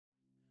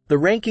The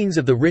rankings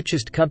of the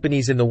richest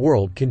companies in the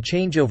world can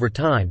change over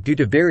time due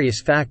to various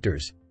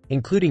factors,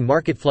 including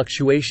market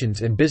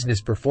fluctuations and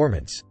business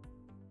performance.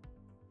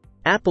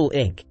 Apple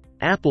Inc.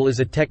 Apple is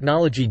a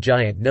technology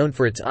giant known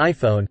for its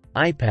iPhone,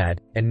 iPad,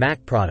 and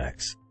Mac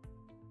products.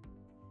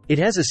 It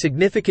has a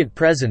significant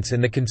presence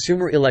in the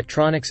consumer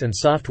electronics and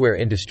software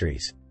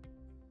industries.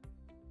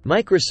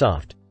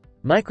 Microsoft.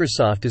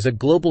 Microsoft is a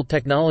global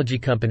technology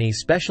company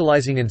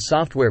specializing in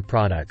software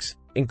products,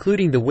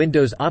 including the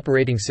Windows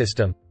operating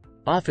system,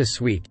 Office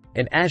Suite,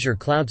 and Azure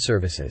Cloud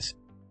Services.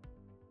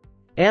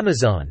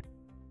 Amazon.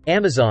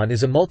 Amazon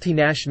is a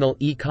multinational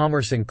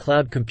e-commerce and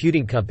cloud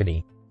computing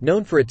company,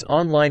 known for its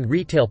online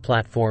retail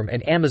platform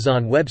and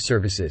Amazon Web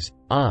Services,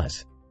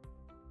 Oz.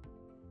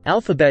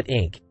 Alphabet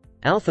Inc.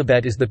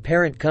 Alphabet is the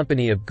parent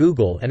company of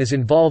Google and is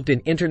involved in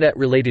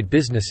internet-related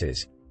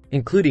businesses,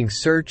 including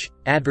search,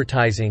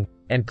 advertising,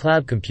 and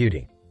cloud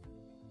computing.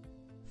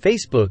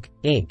 Facebook,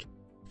 Inc.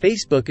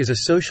 Facebook is a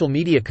social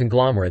media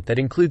conglomerate that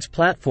includes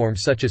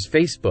platforms such as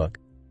Facebook,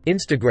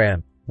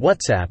 Instagram,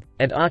 WhatsApp,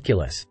 and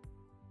Oculus.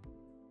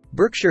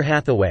 Berkshire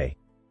Hathaway.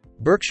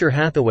 Berkshire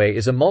Hathaway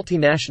is a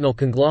multinational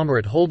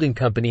conglomerate holding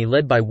company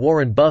led by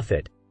Warren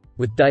Buffett,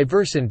 with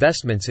diverse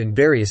investments in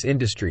various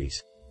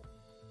industries.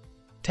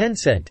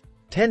 Tencent.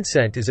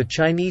 Tencent is a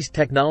Chinese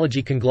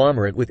technology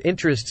conglomerate with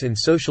interests in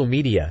social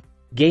media,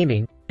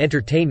 gaming,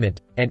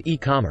 entertainment, and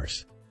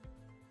e-commerce.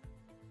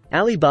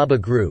 Alibaba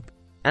Group.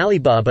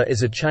 Alibaba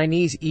is a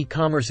Chinese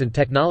e-commerce and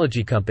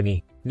technology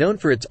company, known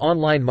for its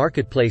online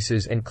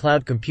marketplaces and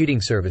cloud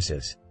computing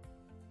services.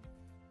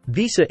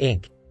 Visa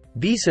Inc.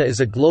 Visa is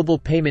a global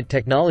payment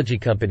technology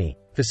company,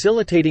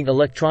 facilitating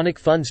electronic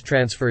funds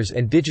transfers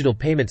and digital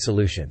payment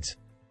solutions.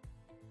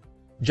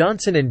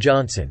 Johnson &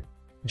 Johnson.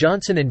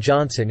 Johnson &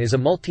 Johnson is a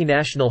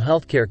multinational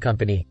healthcare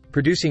company,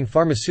 producing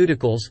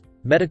pharmaceuticals,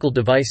 medical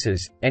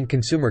devices, and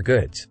consumer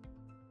goods.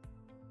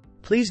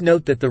 Please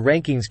note that the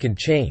rankings can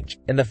change,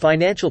 and the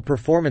financial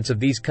performance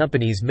of these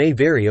companies may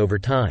vary over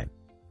time.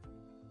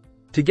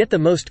 To get the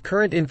most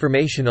current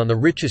information on the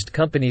richest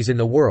companies in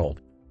the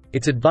world,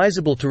 it's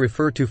advisable to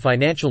refer to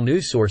financial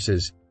news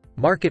sources,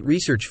 market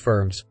research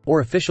firms,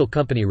 or official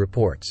company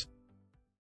reports.